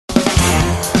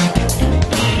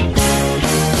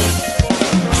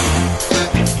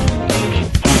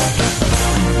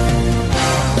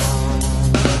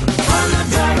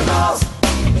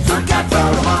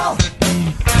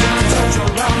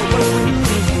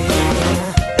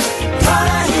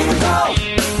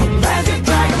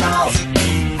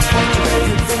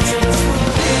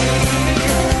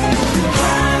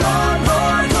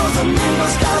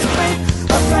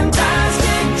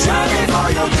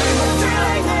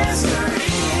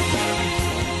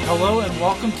Hello and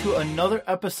welcome to another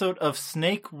episode of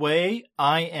Snake Way.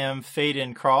 I am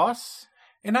Faden Cross.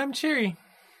 And I'm Chyry.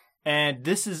 And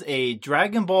this is a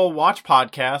Dragon Ball watch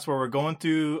podcast where we're going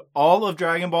through all of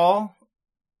Dragon Ball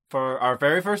for our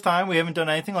very first time. We haven't done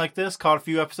anything like this, caught a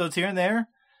few episodes here and there,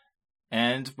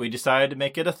 and we decided to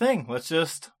make it a thing. Let's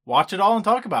just watch it all and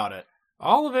talk about it.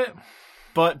 All of it.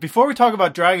 But before we talk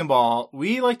about Dragon Ball,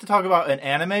 we like to talk about an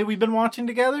anime we've been watching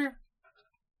together.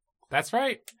 That's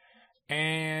right.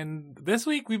 And this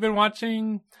week we've been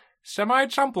watching Chyry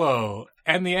and Faden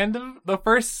and the end of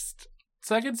the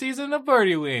second season of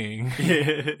Birdie Wing.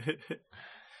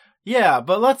 Yeah,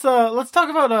 but let's talk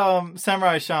about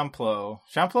Samurai Champloo.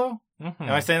 Champloo? Mm-hmm.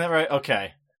 Am I saying that right?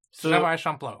 Okay. So Chyry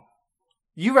and Faden.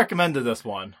 you recommended this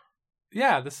one.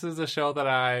 Yeah, this is a show that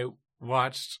I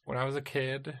watched when I was a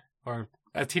kid or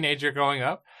a teenager growing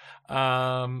up.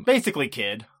 Basically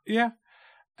kid. Yeah.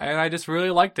 And I just really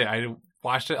liked it. I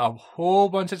watched it a whole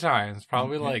bunch of times,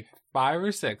 probably like 5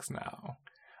 or 6 now.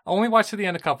 I only watched to the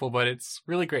end a couple, but it's a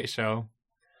really great show.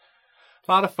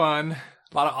 A lot of fun,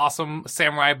 a lot of awesome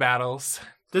samurai battles.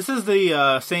 This is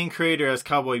the same creator as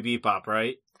Cowboy Bebop,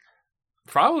 right?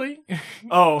 Probably.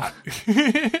 Oh.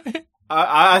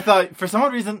 I thought, for some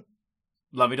odd reason,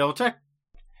 let me double check.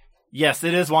 Yes,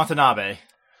 it is Watanabe.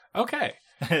 Okay.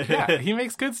 Yeah, he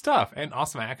makes good stuff and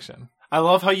awesome action. I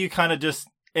love how you kind of just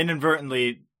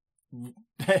inadvertently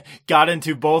got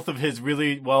into both of his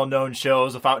really well-known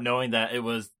shows without knowing that it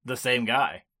was the same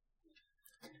guy.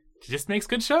 He just makes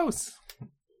good shows.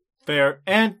 Fair.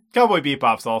 And Cowboy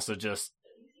Bebop's also just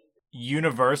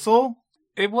universal.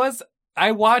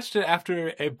 I watched it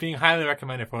after it being highly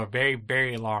recommended for a very,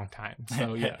 very long time.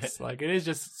 So yes, it is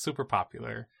just super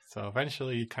popular. So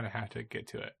eventually you kind of have to get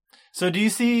to it. So do you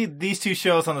see these two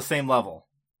shows on the same level?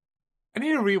 I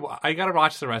need to rewatch. I gotta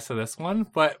watch the rest of this one,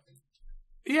 but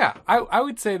yeah, I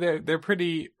would say they're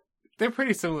pretty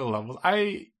similar levels.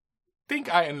 I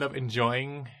think I end up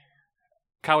enjoying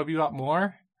Cowboy Bebop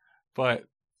more, but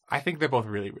I think they're both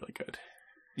really, really good.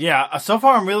 Yeah, so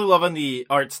far I'm really loving the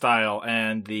art style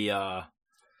and the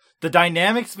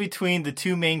dynamics between the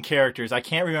two main characters. I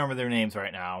can't remember their names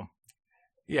right now.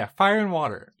 Yeah, Fire and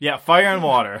Water. Yeah, Fire and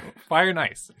Water. Fire and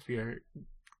Ice, if you're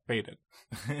Faden.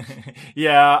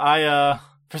 Yeah,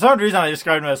 for some reason I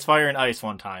described them as Fire and Ice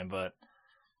one time, but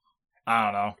I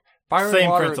don't know. Fire Same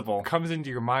and Water principle. Comes into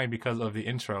your mind because of the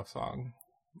intro song,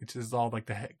 which is all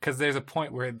because there's a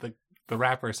point where the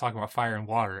rapper is talking about fire and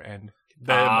water, and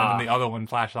then the other one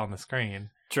flashed on the screen.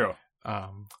 True.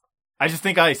 I just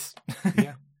think ice.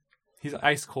 Yeah, he's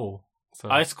ice cool. So.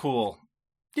 Ice cool.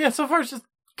 Yeah, so far it's just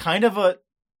kind of a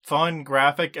fun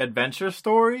graphic adventure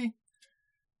story.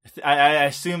 I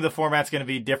assume the format's going to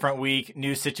be different week,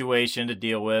 new situation to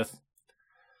deal with.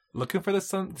 Looking for the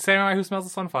samurai who smells the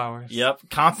sunflowers. Yep,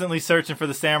 constantly searching for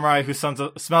the samurai who smells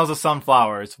the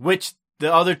sunflowers, which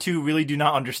the other two really do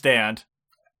not understand.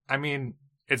 I mean,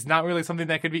 it's not really something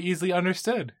that could be easily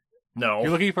understood. No.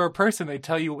 You're looking for a person, they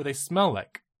tell you what they smell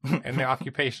like and their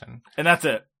occupation. And that's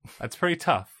it. That's pretty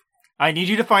tough. I need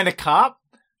you to find a cop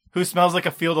who smells like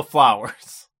a field of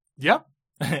flowers. Yep.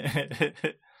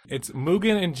 It's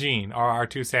Mugen and Jean are our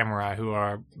two samurai who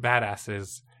are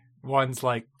badasses. One's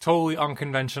totally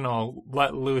unconventional,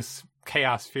 let loose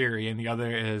chaos fury, and the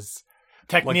other is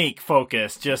technique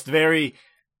focused, just very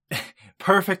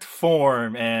perfect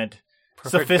form and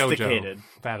perfect sophisticated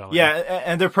battling. Yeah,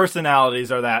 and their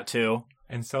personalities are that too.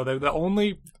 And so they're the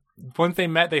only. Once they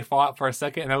met, they fought for a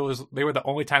second, and they were the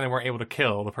only time they weren't able to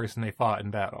kill the person they fought in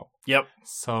battle. Yep.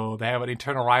 So they have an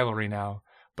eternal rivalry now,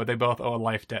 but they both owe a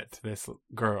life debt to this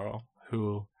girl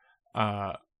who.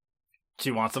 She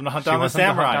wants them to hunt down the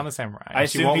samurai. And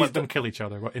she won't let them kill each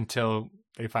other until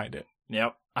they find it.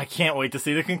 Yep. I can't wait to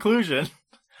see the conclusion.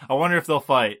 I wonder if they'll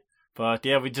fight. But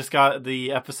yeah, we just got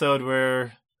the episode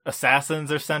where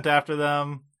assassins are sent after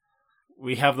them.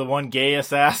 We have the one gay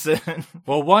assassin.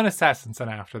 Well, one assassin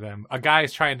sent after them. A guy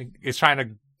has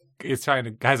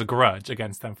a grudge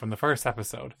against them from the first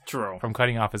episode. True. From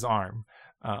cutting off his arm.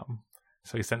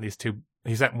 So he sent these two.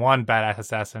 He sent one badass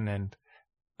assassin and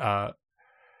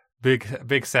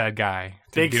big sad guy.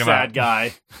 Big sad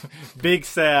guy. Big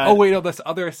sad. Oh wait, no, this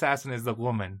other assassin is the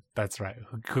woman. That's right.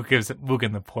 Who gives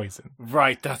Mugen the poison?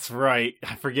 Right, that's right.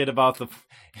 I forget about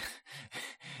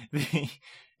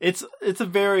It's a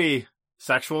very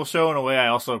sexual show in a way I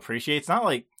also appreciate. It's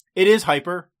not it is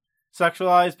hyper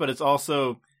sexualized, but it's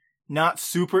also not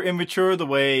super immature the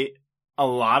way a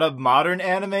lot of modern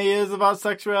anime is about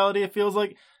sexuality, it feels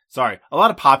like. Sorry, a lot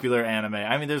of popular anime.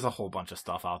 I mean, there's a whole bunch of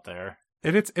stuff out there.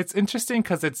 It's interesting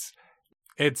because it's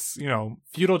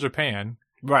feudal Japan,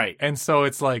 right? And so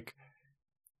it's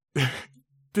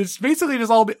it's basically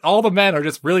just all the men are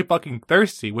just really fucking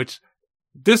thirsty, which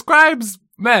describes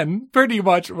men pretty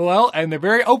much well, and they're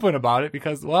very open about it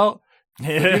because, well,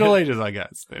 the Middle Ages, I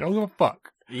guess. They don't give a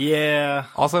fuck. Yeah.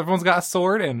 Also, everyone's got a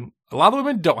sword, and a lot of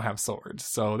women don't have swords,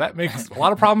 so that makes a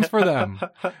lot of problems for them.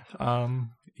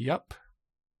 Yep.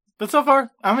 But so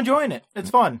far, I'm enjoying it. It's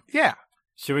fun. Yeah.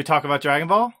 Should we talk about Dragon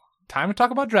Ball? Time to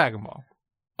talk about Dragon Ball.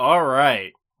 All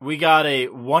right. We got a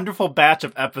wonderful batch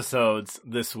of episodes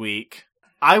this week.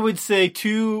 I would say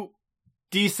 2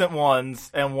 decent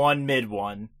ones and 1 mid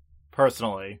one,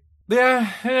 personally.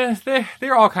 Yeah,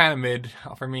 they're all kind of mid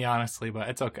for me, honestly, but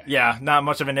it's okay. Yeah, not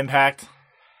much of an impact.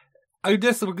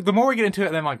 The more we get into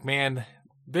it, then I'm like, man,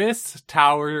 this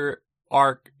tower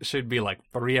arc should be like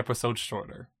 3 episodes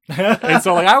shorter. And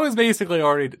so, like, I was basically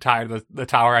already tired of the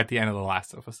tower at the end of the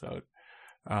last episode.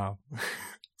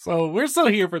 So we're still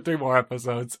here for 3 more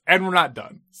episodes, and we're not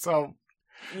done. So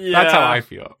yeah. That's how I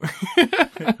feel.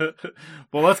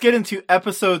 Well, let's get into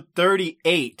episode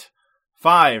 38.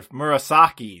 5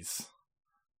 Murasakis.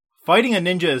 Fighting a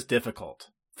ninja is difficult.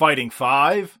 Fighting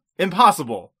 5?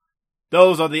 Impossible.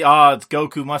 Those are the odds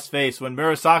Goku must face when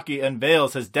Murasaki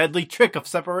unveils his deadly trick of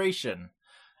separation.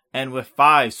 And with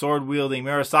 5 sword-wielding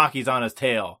Murasakis on his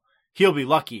tail, he'll be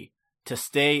lucky to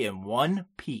stay in one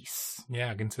piece.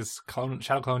 Yeah, against his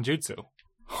Shadow Clone Jutsu.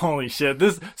 Holy shit.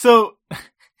 This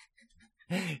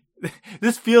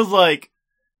feels like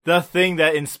the thing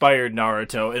that inspired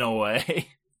Naruto in a way.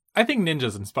 I think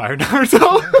ninjas inspired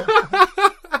Naruto.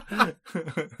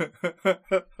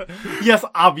 Yes,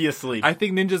 obviously. I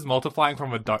think ninjas multiplying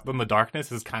from the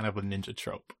darkness is kind of a ninja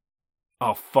trope.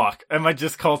 Oh, fuck. Am I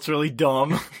just culturally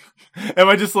dumb? Am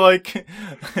I just like...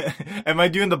 am I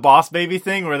doing the Boss Baby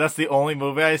thing where that's the only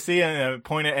movie I see and I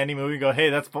point at any movie and go, hey,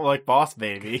 that's like Boss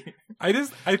Baby? I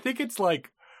think it's like...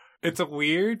 It's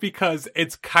weird because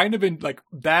it's kind of been like...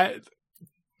 That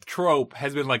trope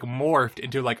has been like morphed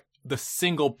into like the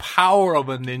single power of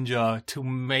a ninja to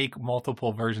make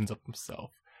multiple versions of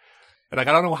himself. And like,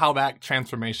 I don't know how that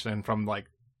transformation from like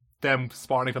them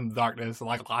spawning from the darkness,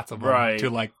 like lots of them, right, to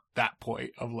like that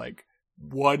point of like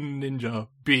one ninja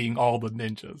being all the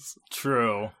ninjas.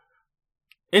 True.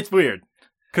 It's weird.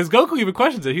 Because Goku even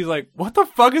questions it. He's like, what the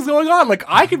fuck is going on? Like,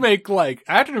 I can make, like,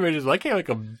 after dimensions, but I can't make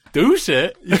him do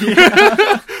shit.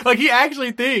 Yeah. Like, he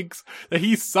actually thinks that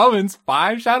he summons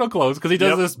 5 Shadow Clones because he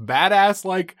does this badass,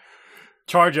 like,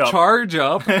 charge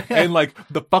up, and, like,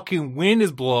 the fucking wind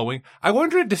is blowing. I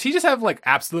wonder, does he just have, like,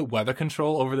 absolute weather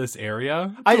control over this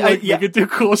area? He can do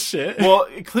cool shit. Well,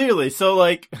 clearly. So,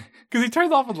 like... Because he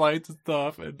turns off the lights and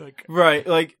stuff, and like... Right,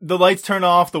 like, the lights turn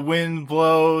off, the wind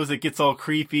blows, it gets all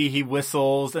creepy, he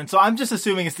whistles, and so I'm just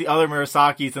assuming it's the other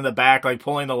Murasakis in the back, like,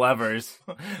 pulling the levers.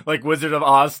 Like, Wizard of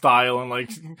Oz style, and, like,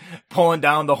 pulling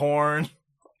down the horn.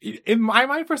 In my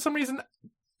mind, for some reason,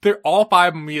 all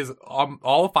 5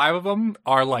 of them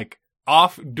are, like,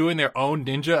 off doing their own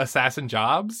ninja assassin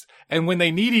jobs, and when they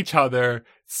need each other...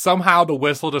 Somehow the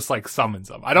whistle just, like, summons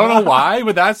them. I don't know why,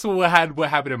 but that's what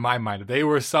happened in my mind. They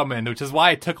were summoned, which is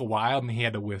why it took a while, and he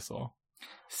had to whistle.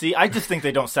 See, I just think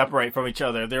they don't separate from each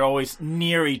other. They're always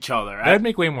near each other. That'd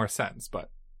make way more sense, but...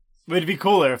 It'd be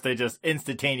cooler if they just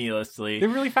instantaneously... They're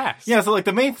really fast. Yeah, so, like,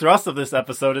 the main thrust of this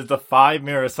episode is the 5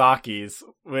 Murasakis,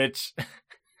 which...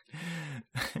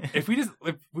 If we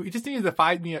just needed the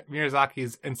 5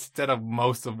 Murasakis instead of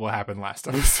most of what happened last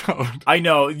episode. I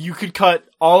know, you could cut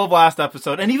all of last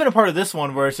episode, and even a part of this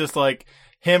one where it's just like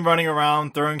him running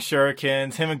around throwing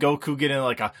shurikens, him and Goku getting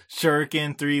like a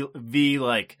shuriken 3v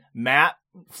like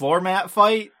floor mat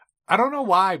fight. I don't know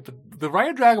why, but the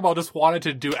writer of Dragon Ball just wanted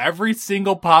to do every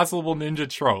single possible ninja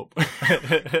trope.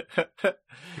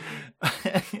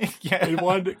 Yeah. In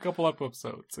one couple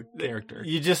episodes, a character.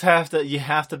 You just have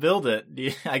to build it,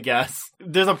 I guess.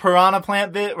 There's a piranha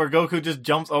plant bit where Goku just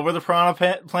jumps over the piranha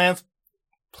plants.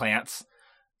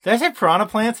 Did I say piranha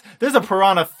plants? There's a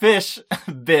piranha fish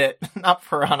bit, not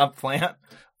piranha plant.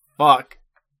 Fuck.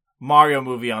 Mario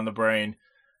movie on the brain.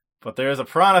 But there's a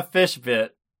piranha fish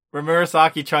bit where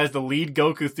Murasaki tries to lead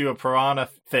Goku through a piranha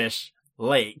fish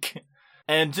lake.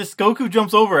 And just Goku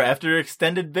jumps over after an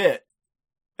extended bit.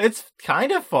 It's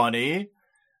kind of funny,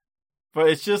 but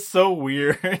it's just so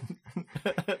weird. And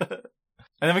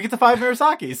then we get the 5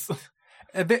 Murasakis.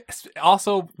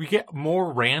 Also, we get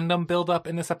more random build-up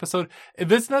in this episode.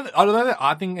 There's another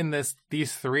odd thing in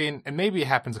these 3, and maybe it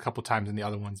happens a couple times in the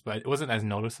other ones, but it wasn't as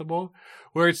noticeable,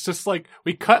 where it's just like,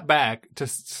 we cut back to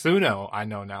Suno, I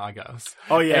know now, I guess.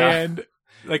 Oh, yeah. And,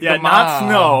 like, yeah, not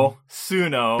Snow,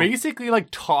 Suno. Basically, like,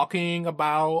 talking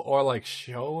about, or, like,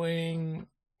 showing...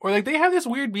 Or, like, they have this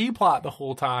weird B-plot the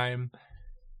whole time.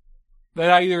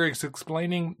 that either is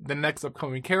explaining the next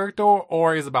upcoming character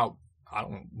or is about,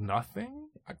 nothing.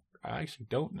 I actually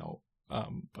don't know.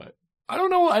 But I don't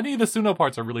know what any of the Suno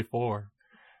parts are really for.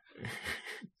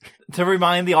 To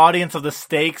remind the audience of the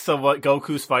stakes of what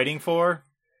Goku's fighting for?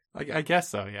 I guess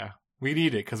so, yeah. We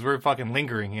need it because we're fucking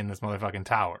lingering in this motherfucking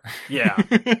tower. Yeah.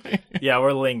 Yeah,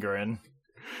 we're lingering.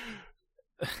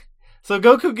 So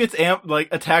Goku gets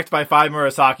attacked by 5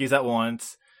 Murasakis at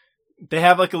once. They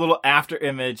have like a little after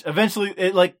image. Eventually,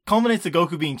 it like culminates to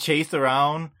Goku being chased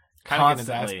around Kind of getting his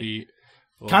ass beat.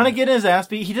 Kind of getting his ass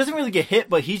beat. He doesn't really get hit,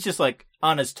 but he's just like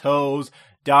on his toes,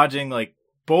 dodging like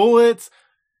bullets,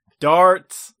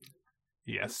 darts.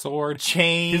 Yeah, sword,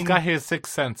 chain. He's got his 6th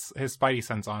sense, his spidey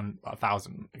sense on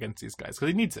 1,000 against these guys because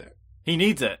he needs it. He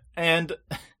needs it, and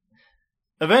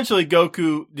eventually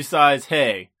Goku decides,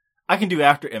 "Hey, I can do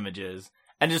after images,"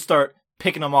 and just start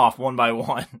picking them off one by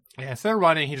one. Yeah, instead of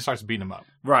running, he just starts beating them up.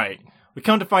 Right. We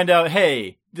come to find out,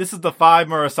 hey, this is the 5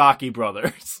 Murasaki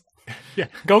brothers. Yeah.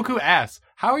 Goku asks,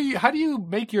 how do you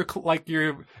make your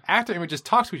after images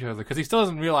talk to each other? Because he still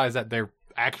doesn't realize that they're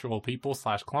actual people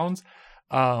 / clones.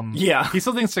 Yeah. He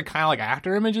still thinks they're kind of like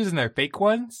after images and they're fake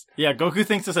ones. Yeah, Goku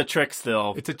thinks it's a trick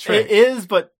still. It's a trick. It is,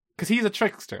 but... Because he's a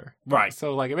trickster. Right.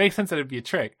 So, it makes sense that it'd be a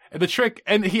trick.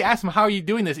 And he asks him, how are you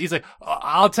doing this? He's like,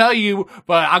 I'll tell you,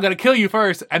 but I'm going to kill you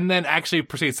first. And then actually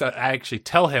proceeds to actually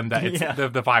tell him that it's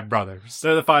the 5 brothers.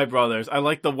 They're the 5 brothers. I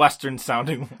like the Western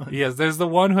sounding one. Yes, there's the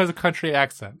one who has a country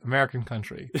accent. American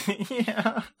country.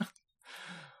 Yeah.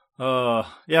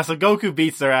 Yeah, so Goku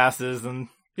beats their asses and...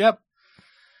 Yep.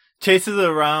 Chases it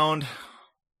around.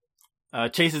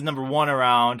 Chases number 1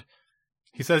 around.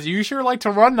 He says, you sure like to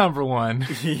run, number 1.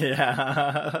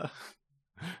 Yeah.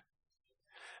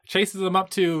 Chases them up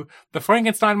to the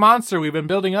Frankenstein monster we've been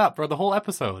building up for the whole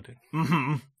episode.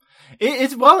 Mm-hmm.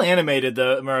 It's well animated,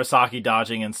 the Murasaki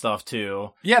dodging and stuff, too.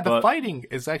 Yeah, the fighting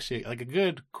is actually a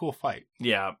good, cool fight.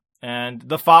 Yeah. And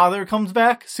the father comes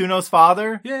back, Suno's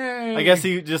father. Yay! I guess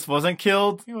he just wasn't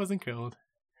killed. He wasn't killed.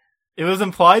 It was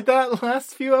implied that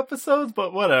last few episodes,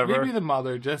 but whatever. Maybe the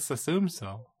mother just assumed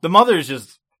so. The mother's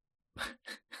just...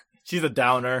 She's a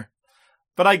downer.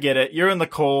 But I get it. You're in the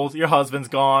cold. Your husband's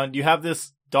gone. You have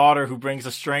this daughter who brings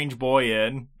a strange boy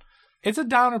in. It's a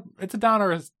downer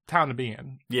town to be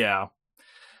in. Yeah.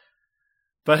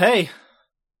 But hey,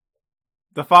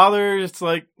 the father is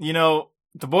like,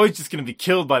 the boy's just going to be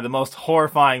killed by the most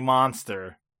horrifying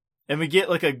monster. And we get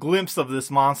a glimpse of this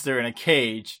monster in a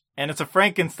cage. And it's a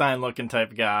Frankenstein-looking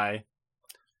type guy.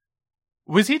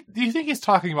 Do you think he's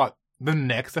talking about the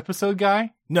next episode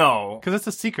guy? No. Because it's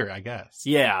a secret, I guess.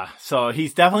 Yeah, so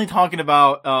he's definitely talking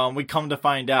about, we come to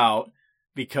find out,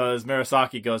 because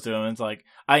Murasaki goes to him and it's like,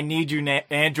 I need you,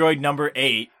 android number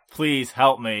 8. Please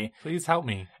help me. Please help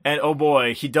me. And oh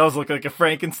boy, he does look like a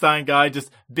Frankenstein guy,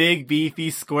 just big, beefy,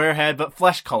 square head, but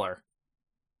flesh color.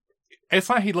 It's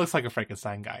not he looks like a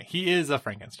Frankenstein guy. He is a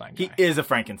Frankenstein guy. He is a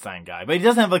Frankenstein guy, but he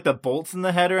doesn't have the bolts in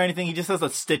the head or anything. He just has the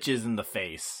stitches in the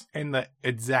face. And the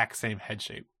exact same head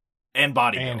shape. And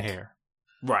body and build. Hair.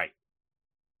 Right.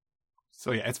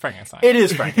 So yeah, it's Frankenstein. It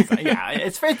is Frankenstein. Yeah,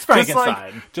 it's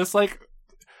Frankenstein. Just like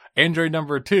android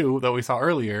number 2 that we saw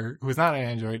earlier, who's not an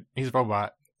android, he's a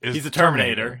robot. He's a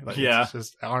Terminator. Yeah. It's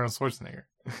just Arnold Schwarzenegger.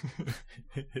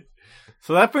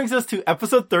 So that brings us to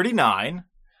episode 39,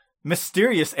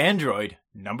 Mysterious Android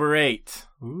number 8.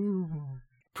 Ooh.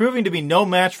 Proving to be no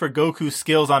match for Goku's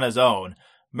skills on his own,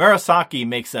 Murasaki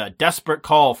makes a desperate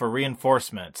call for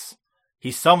reinforcements.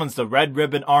 He summons the Red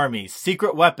Ribbon Army's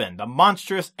secret weapon, the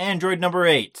monstrous Android number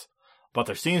 8. But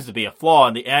there seems to be a flaw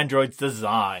in the android's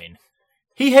design.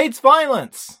 He hates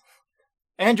violence!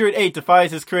 Android 8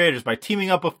 defies his creators by teaming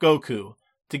up with Goku.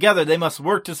 Together they must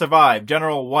work to survive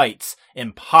General White's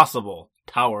impossible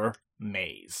tower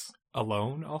maze.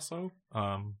 Alone, also?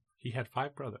 He had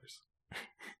 5 brothers.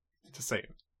 Just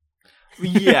saying.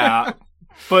 Yeah.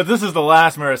 But this is the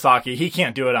last Murasaki. He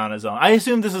can't do it on his own. I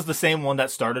assume this is the same one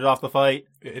that started off the fight.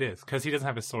 It is, because he doesn't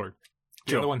have his sword.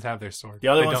 The True. other ones have their sword. The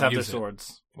other ones have their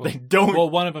swords. Well, they don't. Well,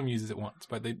 one of them uses it once,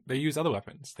 but they use other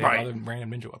weapons. They have other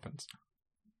random ninja weapons.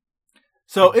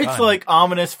 So it's like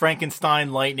ominous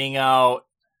Frankenstein lightning out.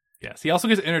 Yes. He also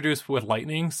gets introduced with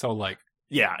lightning, so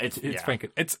yeah, it's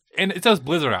and it says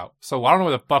blizzard out. So I don't know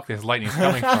where the fuck this lightning's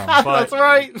coming from. But that's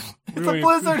right. It's a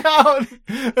blizzard out.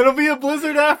 It'll be a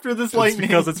blizzard after this lightning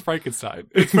because it's Frankenstein.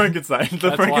 It's Frankenstein.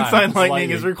 The Frankenstein lightning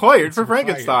is required for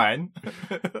Frankenstein.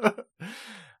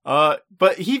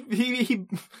 But he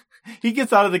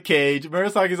gets out of the cage.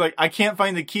 Murasaki's like, I can't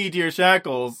find the key to your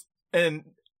shackles. And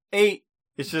 8,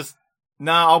 it's just,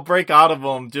 nah, I'll break out of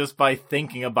them just by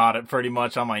thinking about it pretty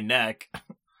much on my neck.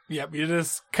 Yep, you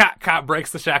just cat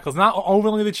breaks the shackles. Not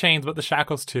only the chains, but the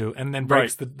shackles too. And then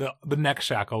breaks the neck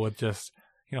shackle with just,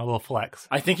 a little flex.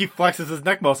 I think he flexes his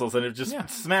neck muscles and it just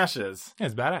smashes. Yeah,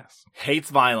 it's badass. Hates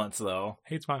violence, though.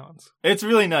 Hates violence. It's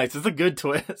really nice. It's a good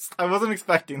twist. I wasn't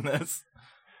expecting this.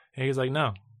 And he's like,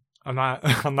 no, I'm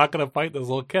not going to fight this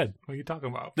little kid. What are you talking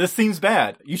about? This seems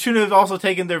bad. You should have also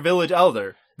taken their village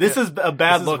elder. This is a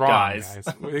bad look, wrong, guys.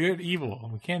 We're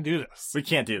evil. We can't do this. We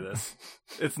can't do this.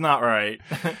 It's not right.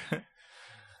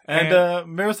 And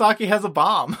Murasaki has a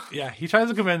bomb. Yeah, he tries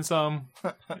to convince them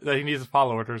that he needs to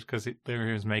follow orders because they're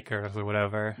his makers or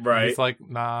whatever. Right. And he's like,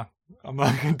 nah, I'm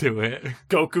not going to do it.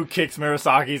 Goku kicks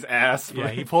Murasaki's ass. Yeah,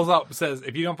 he pulls up, says,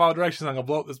 if you don't follow directions, I'm going to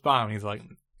blow up this bomb. And he's like,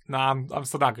 nah, I'm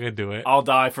still not going to do it.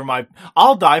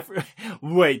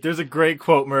 Wait, there's a great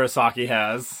quote Murasaki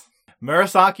has.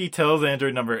 Murasaki tells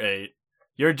android number 8,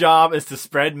 your job is to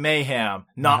spread mayhem,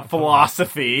 not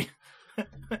philosophy.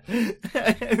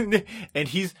 And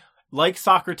he's, like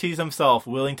Socrates himself,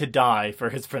 willing to die for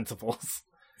his principles.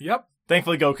 Yep.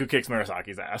 Thankfully, Goku kicks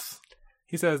Murasaki's ass.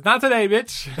 He says, not today,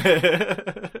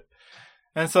 bitch.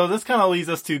 And so this kind of leads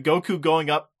us to Goku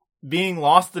going up, being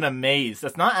lost in a maze.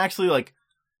 That's not actually like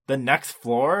the next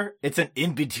floor. It's an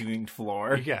in-between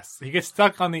floor. Yes. He gets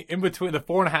stuck on the in-between, the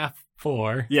 4.5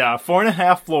 floor. Yeah,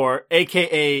 4.5 floor,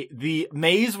 aka the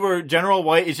maze where General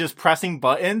White is just pressing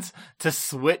buttons to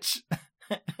switch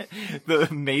the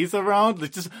maze around.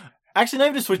 Like, just actually not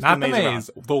even to switch not the maze around.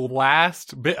 The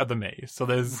last bit of the maze. So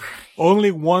there's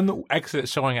only one exit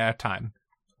showing at a time.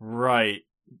 Right.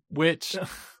 Which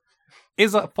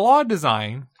is a flawed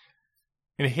design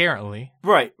inherently.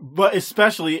 Right, but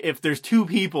especially if there's two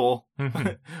people,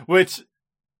 which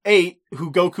 8,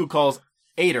 who Goku calls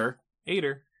Aider.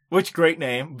 Which great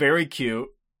name. Very cute.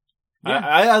 Yeah.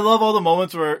 I love all the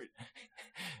moments where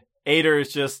Aider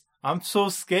is just, I'm so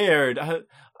scared.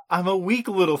 I'm a weak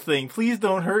little thing. Please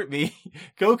don't hurt me.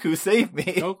 Goku, save me.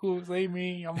 Goku, save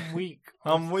me. I'm weak.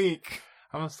 I'm weak.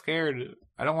 I'm scared.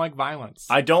 I don't like violence.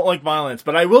 I don't like violence,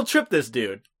 but I will trip this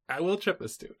dude. Aider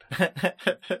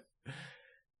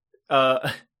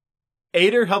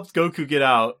helps Goku get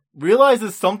out,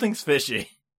 realizes something's fishy.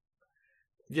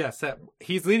 Yes,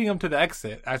 he's leading him to the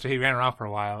exit after he ran around for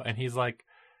a while, and he's like,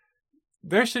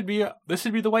 this should be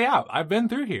the way out. I've been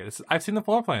through here. I've seen the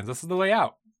floor plans. This is the way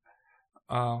out.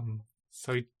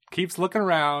 So he keeps looking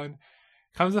around,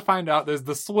 comes to find out there's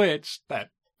the switch that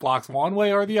blocks one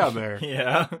way or the other.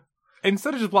 Yeah.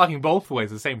 Instead of just blocking both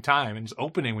ways at the same time and just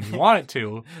opening when you want it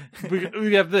to,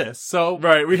 we have this. So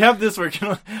right, we have this.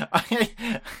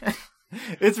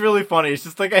 It's really funny. It's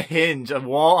just like a hinge, a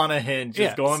wall on a hinge,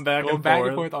 just going back and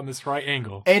forth on this right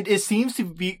angle. And it seems to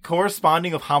be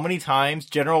corresponding of how many times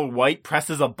General White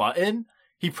presses a button.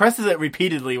 He presses it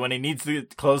repeatedly when he needs to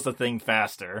close the thing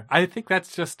faster. I think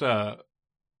that's just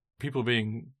people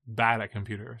being bad at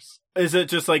computers. Is it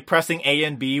just like pressing A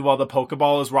and B while the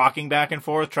Pokeball is rocking back and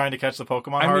forth, trying to catch the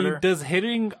Pokemon harder? I mean, does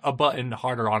hitting a button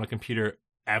harder on a computer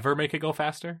ever make it go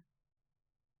faster?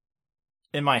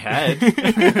 In my head.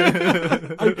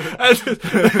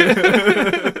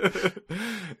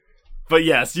 But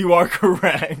yes, you are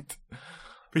correct.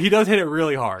 But he does hit it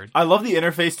really hard. I love the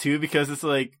interface too, because it's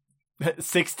like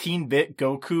 16-bit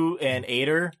Goku and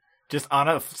Aider just on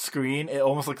a screen. It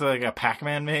almost looks like a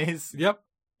Pac-Man maze. Yep.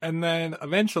 And then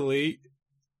eventually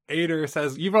Aider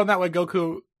says, you run that way,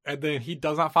 Goku. And then he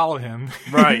does not follow him.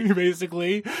 Right.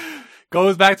 Basically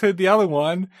goes back to the other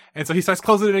one. And so he starts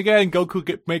closing it again.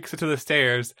 Goku makes it to the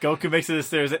stairs.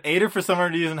 And Aider, for some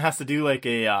reason, has to do like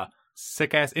a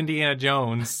sick-ass Indiana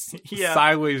Jones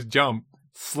sideways jump.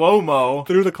 Slow-mo.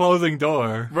 Through the closing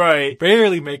door. Right.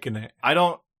 Barely making it. I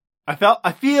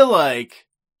feel like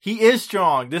he is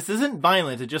strong. This isn't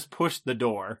violent to just push the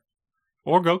door.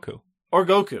 Or Goku.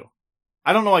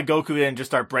 I don't know why Goku didn't just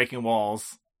start breaking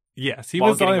walls. Yes, he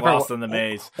was getting lost in the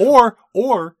maze. Or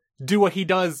do what he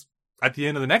does at the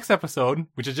end of the next episode,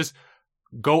 which is just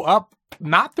go up,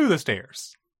 not through the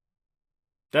stairs.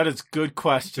 That is a good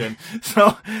question.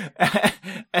 So,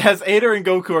 as Aider and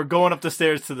Goku are going up the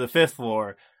stairs to the 5th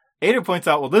floor, Aider points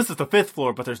out, well, this is the 5th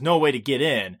floor, but there's no way to get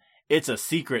in. It's a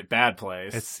secret bad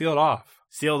place. It's sealed off.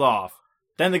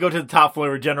 Then they go to the top floor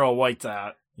where General White's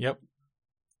at. Yep.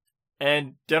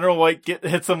 And General White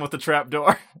hits him with the trap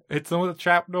door.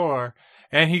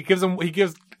 And he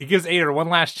gives Aider one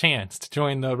last chance to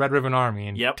join the Red Ribbon Army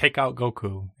and take out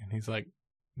Goku. And he's like,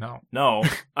 no,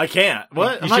 I can't.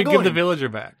 What? You should give the villager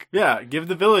back. Yeah, give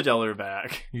the village elder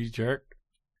back. You jerk.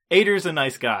 Aider's a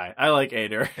nice guy. I like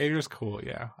Aider. Aider's cool.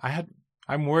 Yeah,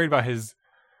 I'm worried about his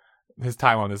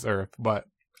time on this earth, but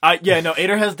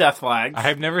Ader has death flags. I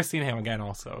have never seen him again.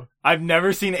 Also, I've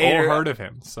never seen Ader or heard of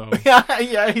him. So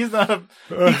yeah, he's not a.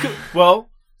 Who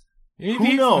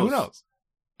knows? Who knows?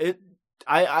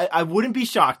 I wouldn't be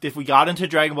shocked if we got into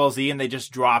Dragon Ball Z and they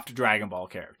just dropped Dragon Ball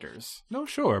characters. No,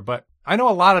 sure, but I know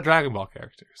a lot of Dragon Ball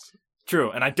characters.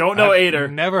 True, and I don't know Ader.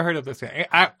 I've never heard of this guy.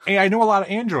 I know a lot of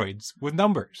androids with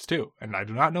numbers too, and I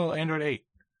do not know Android 8.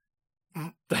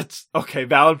 That's okay.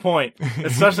 Valid point,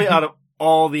 especially out of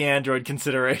all the android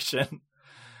consideration.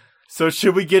 So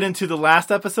should we get into the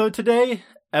last episode today?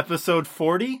 Episode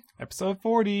 40? Episode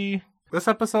 40. This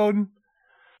episode,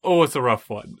 it's a rough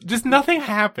one. Just nothing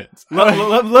happens.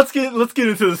 Let's get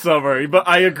into the summary, but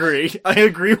I agree. I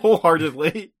agree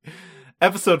wholeheartedly.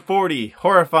 Episode 40,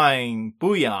 Horrifying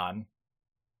Bouillon.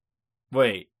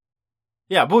 Wait.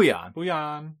 Yeah, Bouillon.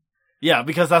 Bouillon. Yeah,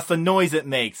 because that's the noise it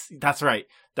makes. That's right.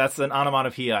 That's an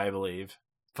onomatopoeia, I believe.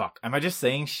 Fuck. Am I just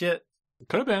saying shit?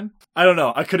 Could have been. I don't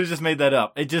know. I could have just made that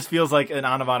up. It just feels like an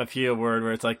onomatopoeia word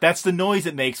where it's like, that's the noise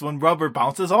it makes when rubber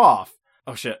bounces off.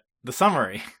 Oh shit. The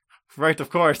summary. Right, of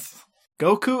course.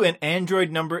 Goku and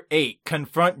android number 8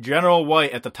 confront General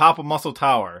White at the top of Muscle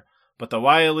Tower, but the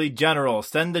wily general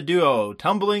send the duo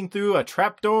tumbling through a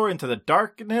trapdoor into the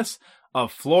darkness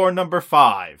of floor number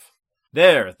 5.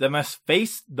 There, they must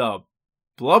face the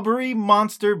blubbery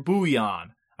monster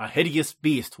Bouillon, a hideous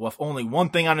beast with only one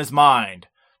thing on his mind,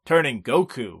 turning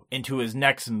Goku into his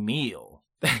next meal.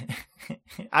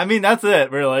 I mean, that's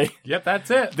it, really. Yep,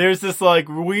 that's it. There's this,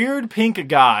 weird pink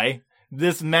guy,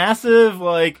 this massive,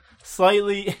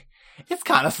 slightly... It's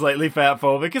kind of slightly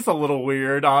fatphobic. It's a little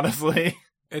weird, honestly.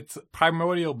 It's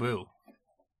Primordial Boo.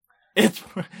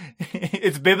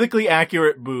 It's biblically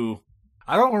accurate Boo.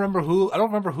 I don't remember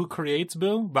who creates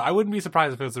Boo, but I wouldn't be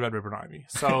surprised if it was the Red Ribbon Army.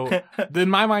 So, in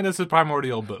my mind, this is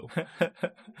Primordial Boo.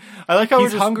 I like how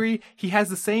he's hungry. He has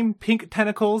the same pink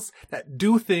tentacles that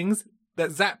do things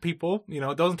that zap people.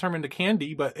 It doesn't turn into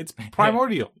candy, but it's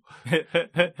primordial.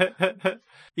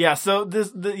 Yeah. So this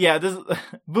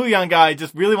Bouillon guy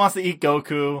just really wants to eat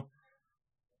Goku.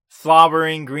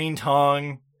 Slobbering, green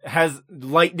tongue, has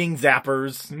lightning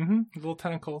zappers. Mm-hmm. Little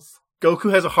tentacles.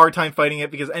 Goku has a hard time fighting it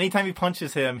because anytime he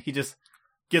punches him, he just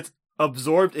gets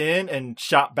absorbed in and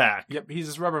shot back. Yep, he's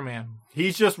just Rubber Man.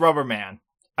 He's just Rubber Man.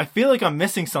 I feel like I'm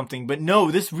missing something, but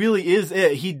no, this really is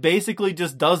it. He basically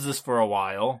just does this for a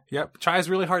while. Yep, tries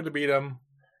really hard to beat him.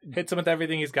 Hits him with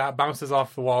everything he's got, bounces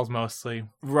off the walls mostly.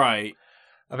 Right.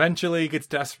 Eventually, he gets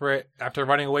desperate after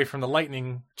running away from the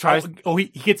lightning. He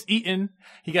gets eaten.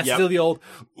 He gets still the old.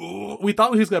 We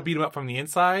thought he was going to beat him up from the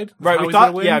inside. Right, we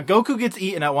thought. Yeah, Goku gets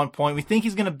eaten at one point. We think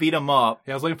he's going to beat him up.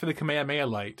 Yeah, I was waiting for the Kamehameha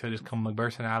light to just come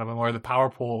bursting out of him, or the power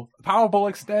pole. The power pole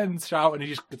extends, shout, and he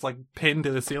just gets pinned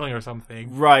to the ceiling or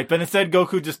something. Right, but instead,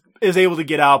 Goku just is able to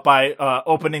get out by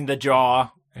opening the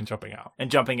jaw. And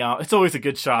jumping out. It's always a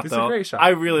good shot, though. It's a great shot. I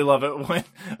really love it when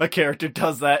a character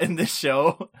does that in this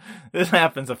show. This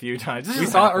happens a few times. We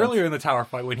saw it earlier in the tower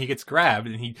fight when he gets grabbed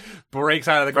and he breaks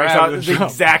out of the grab. The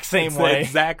exact same way.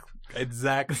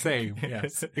 Exact same,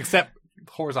 yes. Except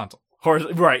horizontal.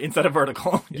 Right, instead of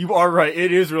vertical. Yes. You are right.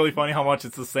 It is really funny how much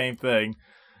it's the same thing.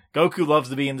 Goku loves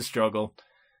to be in the struggle.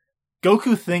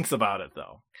 Goku thinks about it,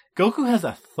 though. Goku has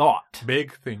a thought.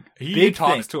 Big think. He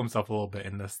talks to himself a little bit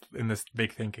in this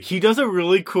big thinking. He does a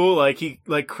really cool, he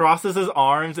crosses his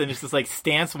arms and just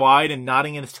stance wide and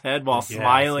nodding in his head while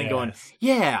smiling, going,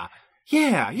 yeah,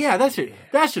 that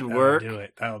should work.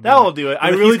 That'll do it. I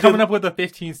really coming up with a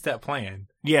 15-step plan.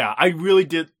 Yeah, I really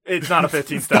did. It's not a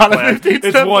 15-step plan.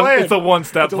 It's a one-step plan.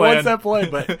 It's a one-step plan,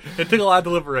 but it took a lot of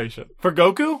deliberation. For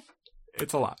Goku?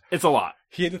 It's a lot. It's a lot.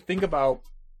 He had to think about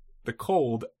the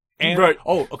cold. And, right.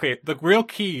 Oh, okay. The real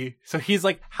key. So he's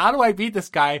like, how do I beat this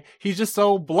guy? He's just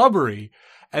so blubbery.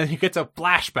 And he gets a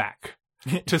flashback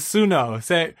to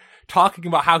Suno talking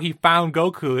about how he found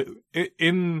Goku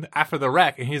in after the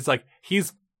wreck. And he's like,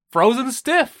 he's frozen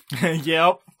stiff.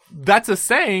 Yep. That's a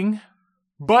saying,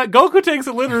 but Goku takes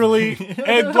it literally.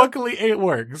 And luckily it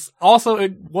works. Also,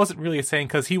 it wasn't really a saying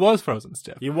because he was frozen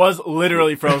stiff. He was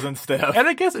literally frozen stiff. And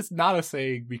I guess it's not a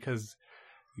saying because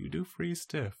you do freeze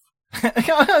stiff.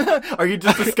 Are you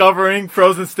just discovering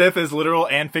frozen stiff is literal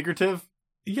and figurative?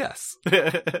 Yes.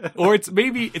 Or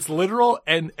it's literal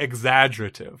and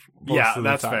exaggerative. Yeah,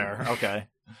 that's fair. Okay.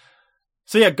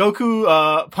 So yeah,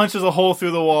 Goku punches a hole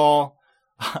through the wall.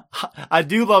 I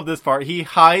do love this part. He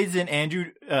hides in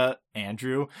Android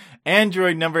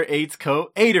number 8's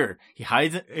coat. Ader. He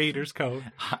hides in Ader's coat.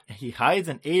 He hides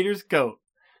in Ader's coat.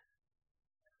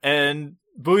 And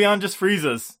Bouillon just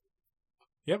freezes.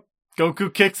 Yep.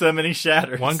 Goku kicks him and he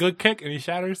shatters. One good kick and he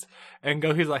shatters. And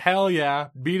Goku's like, hell yeah,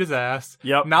 beat his ass.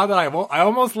 Yep. Now that I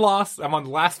almost lost, I'm on the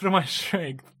last bit of my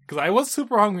strength. Because I was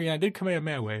super hungry and I did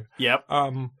Kamehameha Wave. Yep.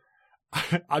 I'm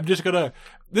just gonna...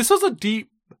 This was a deep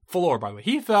floor, by the way.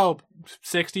 He fell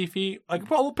 60 feet, like,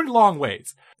 well, pretty long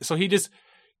ways. So he just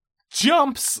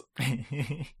jumps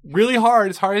really hard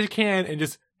as he can, and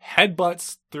just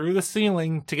headbutts through the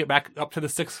ceiling to get back up to the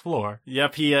 6th floor.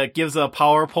 Yep, he gives a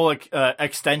power pole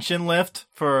extension lift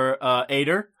for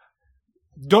Ader.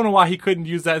 Don't know why he couldn't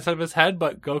use that instead of his head,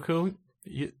 but Goku,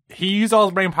 he used all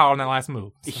his brain power on that last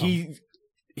move. So.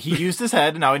 He used his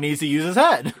head, and now he needs to use his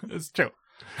head. It's true.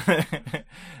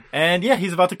 And yeah,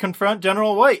 he's about to confront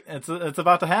General White. It's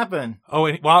about to happen. Oh,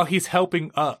 and while he's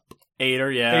helping up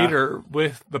Ader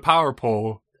with the power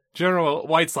pole, General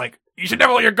White's like, you should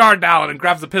never let your guard down, and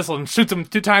grabs a pistol and shoots him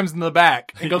 2 times in the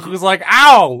back. And Goku's like,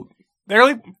 ow! They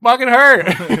really fucking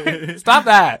hurt. Stop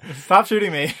that. Stop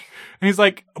shooting me. And he's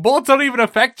like, bullets don't even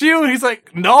affect you? And he's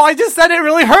like, no, I just said it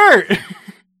really hurt.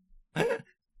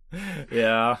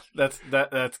 Yeah, that's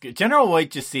good. General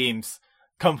White just seems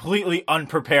completely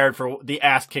unprepared for the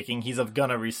ass kicking he's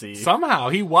gonna receive. Somehow,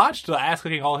 he watched the ass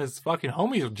kicking all his fucking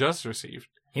homies just received.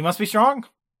 He must be strong.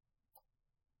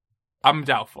 I'm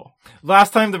doubtful.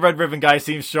 Last time the Red Ribbon guy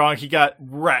seemed strong, he got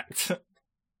wrecked.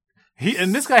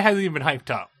 And this guy hasn't even been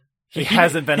hyped up. He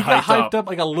hasn't been got hyped up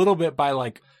like a little bit by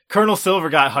like... Colonel Silver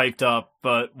got hyped up,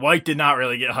 but White did not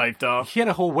really get hyped up. He had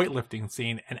a whole weightlifting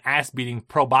scene, an ass-beating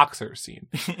pro boxer scene.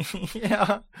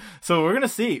 Yeah. So we're gonna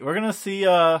see.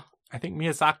 I think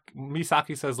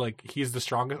Miyazaki says like he's the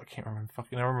strongest. I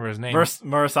remember his name.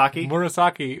 Murasaki.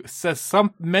 Murasaki says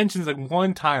mentions like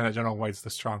one time that General White's the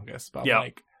strongest. But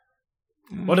like,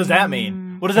 what does that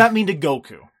mean? What does that mean to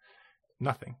Goku?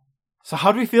 Nothing. So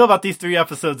how do we feel about these 3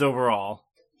 episodes overall?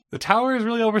 The tower is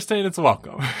really overstayed its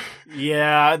welcome.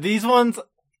 Yeah, these ones...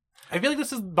 I feel like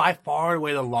this is by far and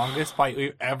away the longest fight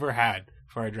we've ever had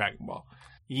for a Dragon Ball.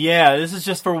 Yeah, this is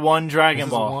just for one Dragon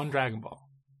Ball. This is one Dragon Ball.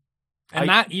 And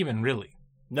not even, really.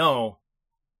 No,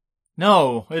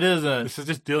 it isn't. This is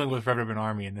just dealing with Red Ribbon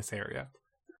Army in this area.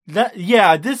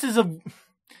 This is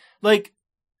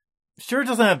sure it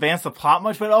doesn't advance the plot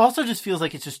much, but it also just feels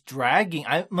like it's just dragging.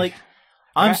 I liked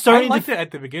it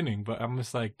at the beginning, but I'm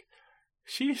just like...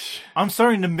 Sheesh. I'm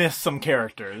starting to miss some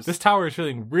characters. This tower is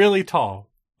feeling really tall.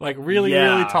 Like, really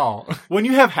tall. When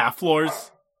you have half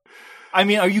floors, I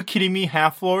mean, are you kidding me?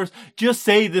 Half floors? Just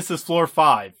say this is floor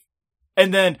 5.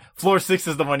 And then floor 6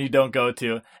 is the one you don't go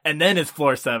to. And then it's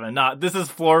floor 7. This is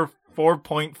floor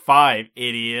 4.5,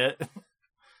 idiot.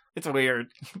 It's weird.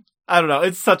 I don't know.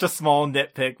 It's such a small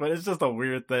nitpick, but it's just a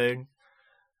weird thing.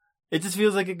 It just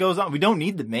feels like it goes on. We don't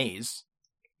need the maze.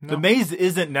 No. The maze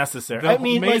isn't necessary.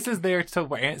 The maze is there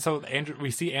so Andrew, we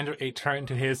see Andrew 8 turn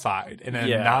to his side in a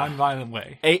non-violent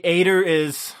way. Ader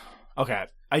is... Okay,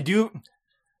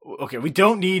 we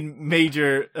don't need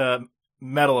major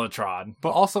Metalotron. But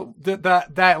also,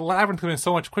 that labyrinth could have been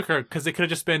so much quicker, because it could have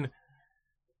just been,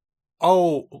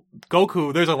 oh,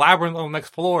 Goku, there's a labyrinth on the next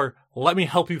floor, let me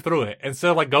help you through it.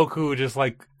 Instead of like Goku just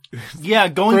like...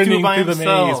 going through by the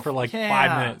himself. maze for like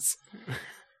 5 minutes.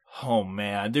 Oh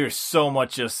man, there's so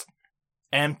much just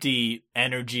empty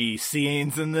energy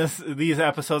scenes in these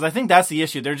episodes. I think that's the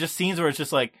issue. They're just scenes where it's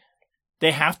just like they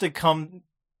have to come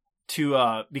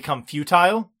to become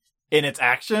futile in its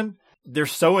action. They're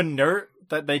so inert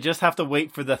that they just have to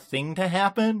wait for the thing to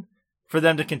happen for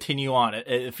them to continue on.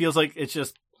 It feels like it's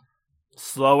just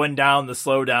slowing down the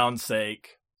slow down's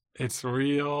sake. It's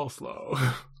real slow.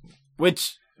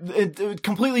 Which... It's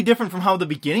completely different from how the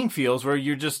beginning feels, where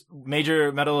you're just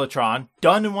Major Metalotron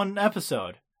done in one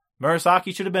episode.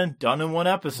 Murasaki should have been done in one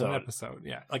episode.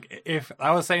 Yeah. Like, if I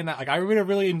was saying that, like, I would have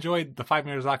really enjoyed the 5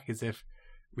 Murasakis if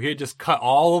we had just cut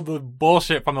all of the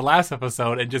bullshit from the last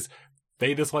episode and just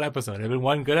made this one episode. It'd been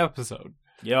one good episode.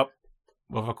 Yep.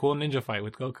 With a cool ninja fight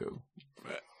with Goku.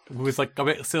 It was, like, a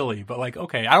bit silly, but, like,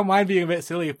 okay, I don't mind being a bit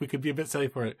silly if we could be a bit silly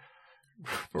for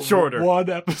shorter. One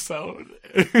episode.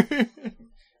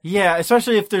 Yeah,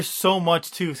 especially if there's so much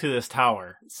to this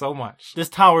tower. So much. This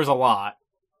tower's a lot.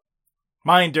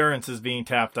 My endurance is being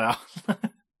tapped out.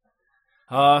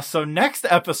 So next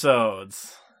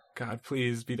episodes. God,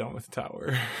 please be done with the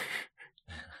tower.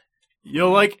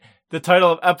 You'll like the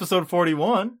title of episode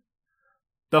 41.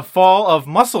 The Fall of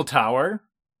Muscle Tower.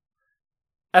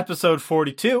 Episode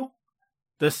 42.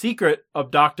 The Secret of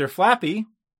Dr. Flappe.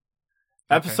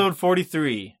 Episode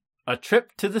 43. A Trip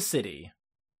to the City.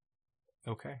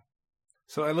 Okay.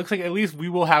 So it looks like at least we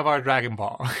will have our Dragon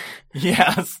Ball.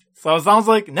 Yes. So it sounds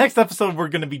like next episode we're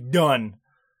going to be done.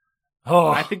 Oh.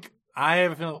 I think I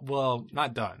have a feeling, well,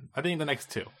 not done. I think the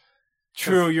next 2.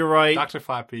 True, you're right. Dr.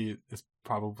 Flappe is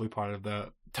probably part of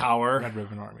the Tower. Red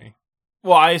Ribbon Army.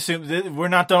 Well, I assume we're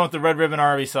not done with the Red Ribbon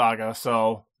Army saga,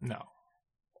 so No.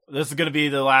 this is going to be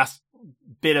the last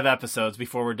bit of episodes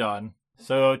before we're done.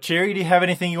 So, Chyry, do you have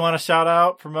anything you want to shout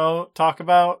out, promote, talk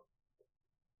about?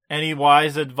 Any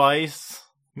wise advice?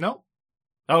 No.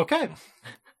 Okay.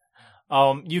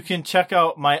 You can check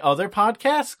out my other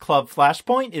podcast, Club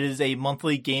Flashpoint. It is a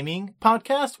monthly gaming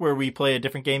podcast where we play a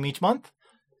different game each month.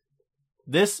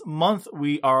 This month,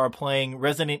 we are playing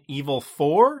Resident Evil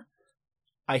 4.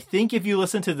 I think if you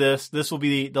listen to this will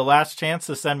be the last chance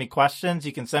to send me questions.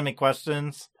 You can send me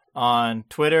questions on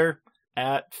Twitter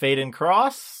at Faden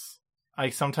Cross. I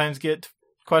sometimes get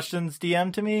questions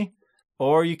DM'd to me.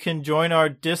 Or you can join our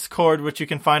Discord, which you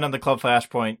can find on the Club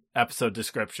Flashpoint episode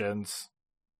descriptions.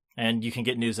 And you can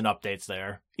get news and updates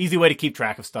there. Easy way to keep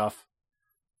track of stuff.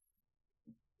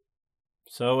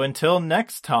 So until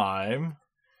next time...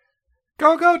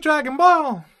 Go, Dragon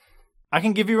Ball! I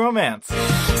can give you romance.